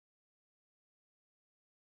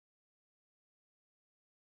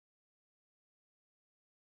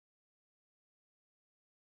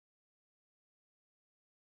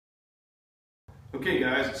Okay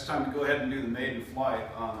guys, it's time to go ahead and do the maiden flight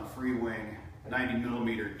on the Freewing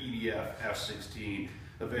 90mm EDF F-16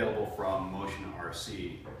 available from Motion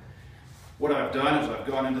RC. What I've done is I've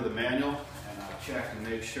gone into the manual and I've checked and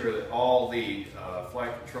made sure that all the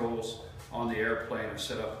flight controls on the airplane are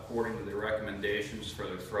set up according to the recommendations for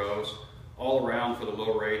the throws. All around for the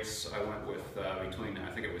low rates I went with between,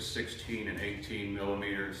 I think it was 16 and 18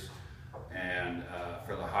 millimeters. And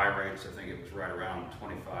for the high rates, I think it was right around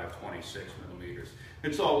 25, 26 millimeters.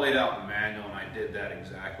 It's all laid out in the manual, and I did that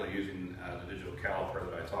exactly using the digital caliper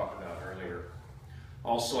that I talked about earlier.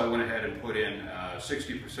 Also, I went ahead and put in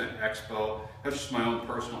 60% expo. That's just my own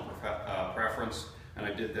personal preference, and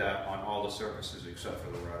I did that on all the surfaces except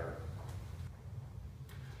for the rudder.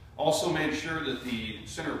 Also made sure that the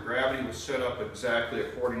center of gravity was set up exactly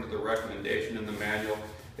according to the recommendation in the manual.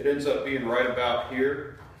 It ends up being right about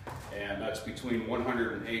here. And that's between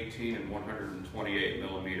 118 and 128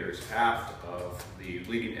 millimeters aft of the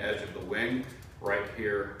leading edge of the wing, right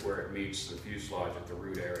here where it meets the fuselage at the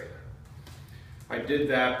root area. I did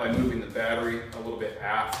that by moving the battery a little bit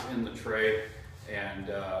aft in the tray, and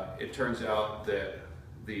it turns out that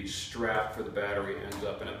the strap for the battery ends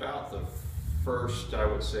up in about the first, I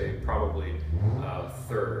would say, probably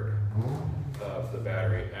third of the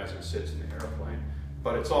battery as it sits in the airplane.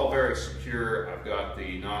 But it's all very secure. I've got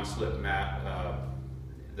the non-slip mat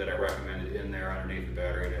that I recommended in there underneath the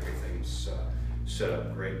battery, and everything's set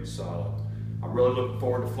up great and solid. I'm really looking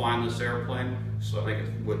forward to flying this airplane, so I think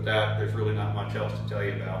with that, there's really not much else to tell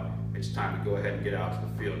you about. It's time to go ahead and get out to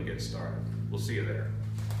the field and get started. We'll see you there.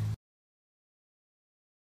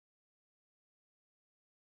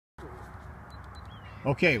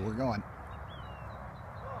 Okay, we're going.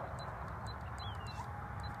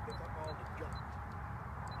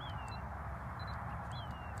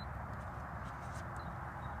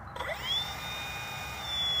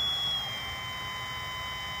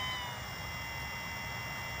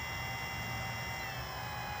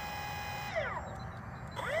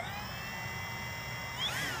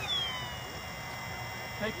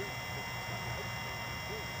 Thank you. I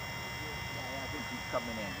think he's coming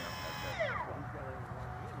in here.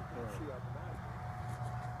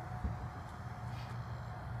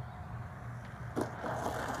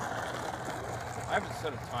 I haven't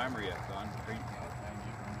set a timer yet, Don.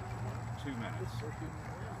 2 minutes.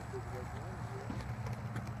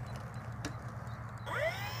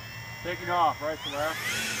 Taking off, right to left.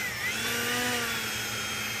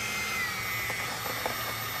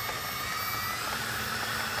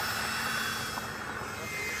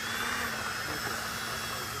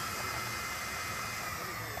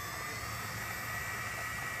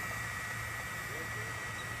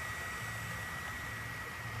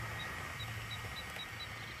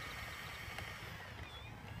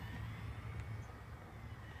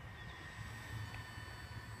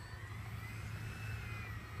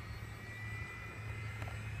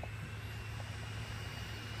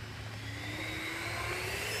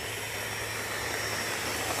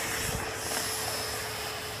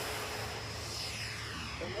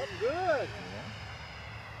 Good. Yeah.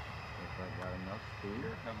 If I got enough speed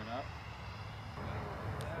coming up.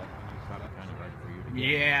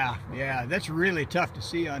 Yeah, that's really tough to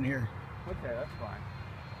see on here. Okay, that's fine.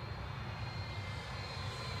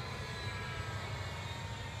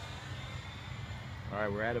 All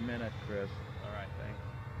right, we're at a minute, Chris. All right, thanks.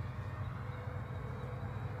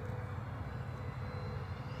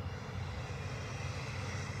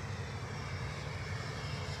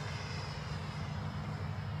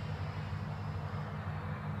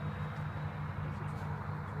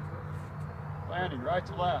 Landing right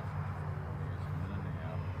to left.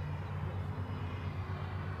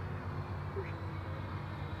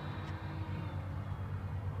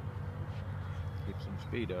 Keep some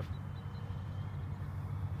speed up.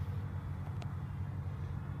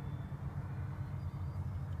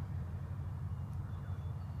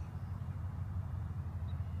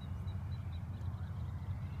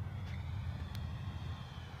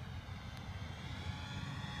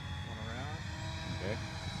 One around. Okay.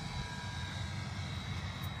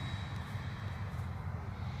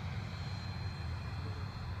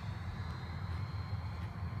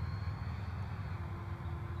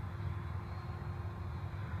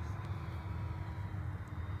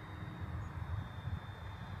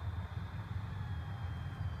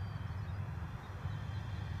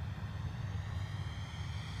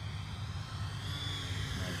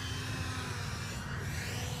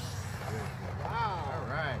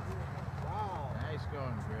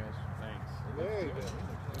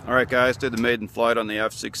 All right guys, did the maiden flight on the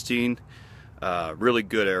F-16. Really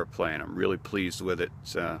good airplane. I'm really pleased with it.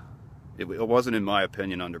 it wasn't, in my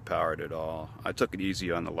opinion, underpowered at all. I took it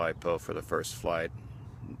easy on the LiPo for the first flight.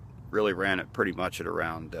 Really ran it pretty much at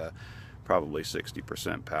around probably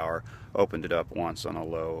 60% power. Opened it up once on a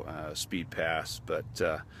low speed pass, but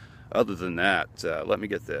other than that, let me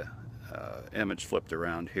get the image flipped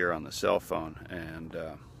around here on the cell phone, and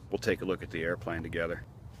we'll take a look at the airplane together.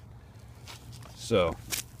 So,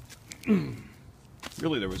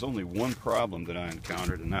 really there was only one problem that I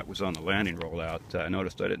encountered, and that was on the landing rollout. I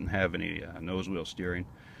noticed I didn't have any nose wheel steering.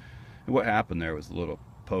 And what happened there was the little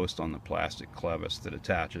post on the plastic clevis that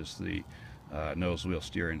attaches the nose wheel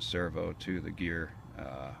steering servo to the gear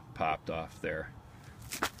popped off there.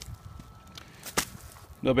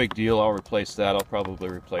 No big deal, I'll replace that. I'll probably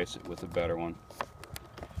replace it with a better one.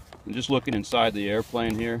 And just looking inside the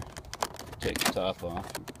airplane here, take the top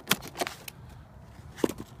off.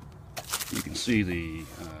 You can see the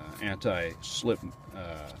anti-slip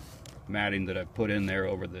matting that I put in there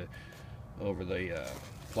over the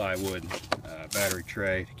plywood battery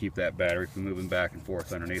tray to keep that battery from moving back and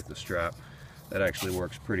forth underneath the strap. That actually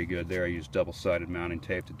works pretty good there. I used double-sided mounting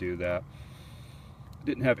tape to do that.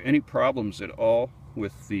 Didn't have any problems at all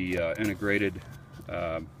with the integrated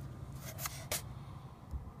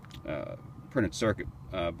printed circuit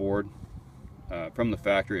board. From the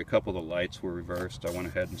factory, a couple of the lights were reversed. I went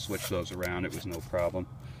ahead and switched those around. It was no problem.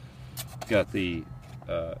 Got the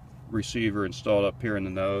receiver installed up here in the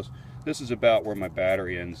nose. This is about where my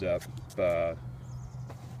battery ends up.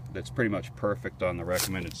 That's pretty much perfect on the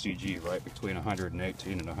recommended CG, right between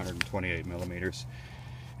 118 and 128 millimeters.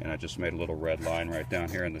 And I just made a little red line right down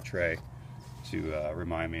here in the tray to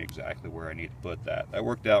remind me exactly where I need to put that. That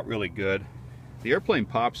worked out really good. The airplane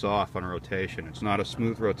pops off on a rotation. It's not a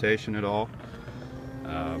smooth rotation at all.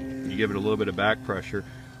 You give it a little bit of back pressure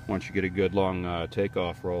once you get a good long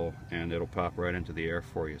takeoff roll, and it'll pop right into the air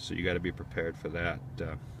for you. So you got to be prepared for that.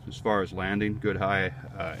 As far as landing, good high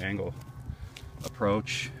angle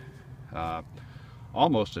approach.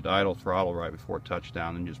 Almost at idle throttle right before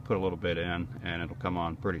touchdown, and just put a little bit in and it'll come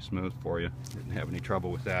on pretty smooth for you. Didn't have any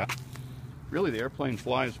trouble with that. Really, the airplane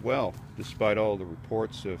flies well despite all the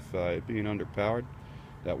reports of it being underpowered.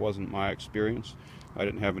 That wasn't my experience. I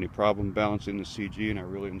didn't have any problem balancing the CG, and I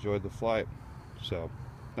really enjoyed the flight. So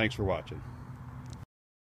thanks for watching.